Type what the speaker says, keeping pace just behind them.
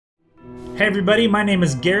Hey everybody, my name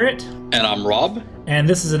is Garrett. And I'm Rob. And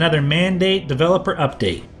this is another Mandate developer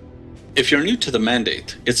update. If you're new to the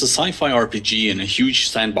Mandate, it's a sci-fi RPG in a huge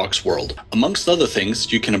sandbox world. Amongst other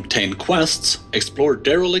things, you can obtain quests, explore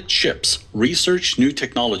derelict ships, research new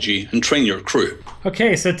technology, and train your crew.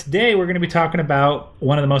 Okay, so today we're going to be talking about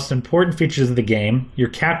one of the most important features of the game, your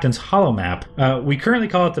captain's holomap. We currently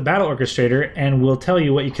call it the Battle Orchestrator, and we'll tell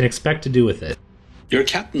you what you can expect to do with it. Your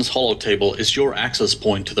captain's holotable is your access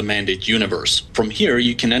point to the Mandate universe. From here,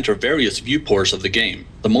 you can enter various viewports of the game,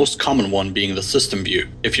 the most common one being the system view.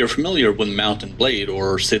 If you're familiar with Mount and Blade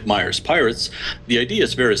or Sid Meier's Pirates, the idea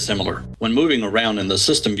is very similar. When moving around in the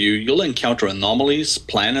system view, you'll encounter anomalies,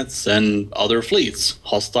 planets, and other fleets,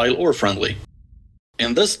 hostile or friendly.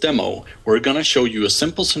 In this demo, we're gonna show you a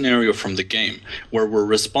simple scenario from the game, where we're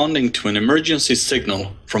responding to an emergency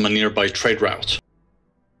signal from a nearby trade route.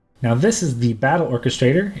 Now this is the Battle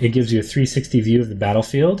Orchestrator. It gives you a 360 view of the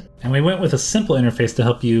battlefield, and we went with a simple interface to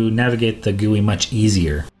help you navigate the GUI much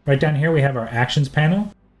easier. Right down here we have our actions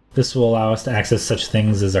panel. This will allow us to access such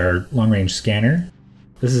things as our long-range scanner.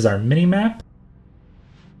 This is our mini-map,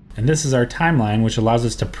 and this is our timeline, which allows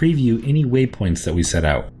us to preview any waypoints that we set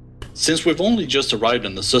out. Since we've only just arrived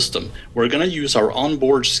in the system, we're gonna use our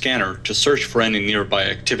onboard scanner to search for any nearby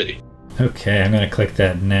activity. Okay, I'm gonna click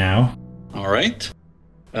that now. Alright.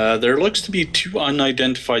 There looks to be 2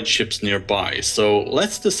 unidentified ships nearby, so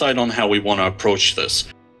let's decide on how we want to approach this.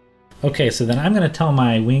 Okay, so then I'm going to tell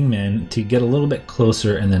my wingman to get a little bit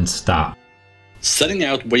closer and then stop. Setting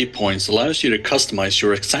out waypoints allows you to customize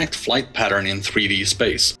your exact flight pattern in 3D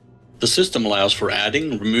space. The system allows for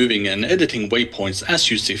adding, removing, and editing waypoints as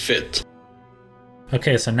you see fit.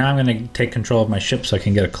 Okay, so now I'm going to take control of my ship so I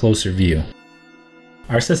can get a closer view.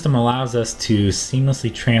 Our system allows us to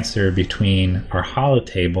seamlessly transfer between our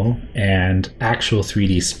holotable and actual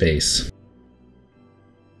 3D space.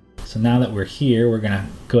 So now that we're here, we're going to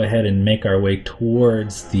go ahead and make our way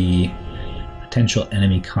towards the potential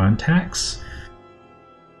enemy contacts.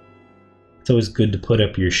 It's always good to put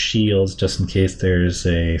up your shields just in case there's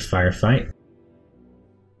a firefight.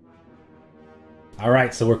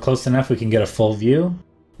 Alright, so we're close enough we can get a full view.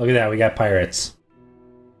 Look at that, we got pirates.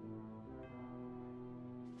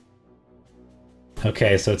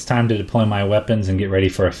 Okay, so it's time to deploy my weapons and get ready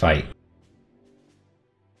for a fight.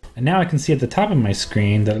 And now I can see at the top of my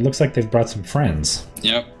screen that it looks like they've brought some friends.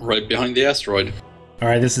 Yep, right behind the asteroid.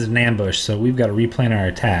 Alright, this is an ambush, so we've got to replan our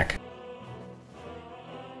attack.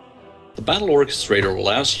 The Battle Orchestrator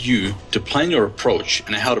allows you to plan your approach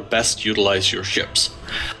and how to best utilize your ships.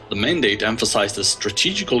 The Mandate emphasizes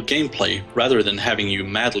strategical gameplay rather than having you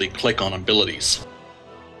madly click on abilities.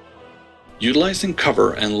 Utilizing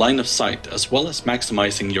cover and line of sight, as well as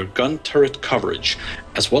maximizing your gun turret coverage,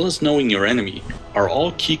 as well as knowing your enemy, are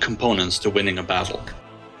all key components to winning a battle.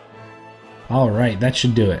 Alright, that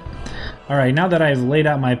should do it. Alright, now that I've laid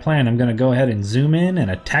out my plan, I'm going to go ahead and zoom in and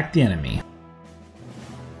attack the enemy.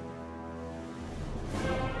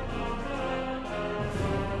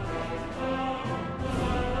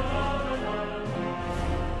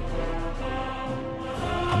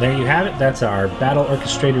 There you have it. That's our Battle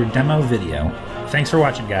Orchestrator demo video. Thanks for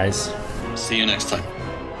watching, guys. See you next time.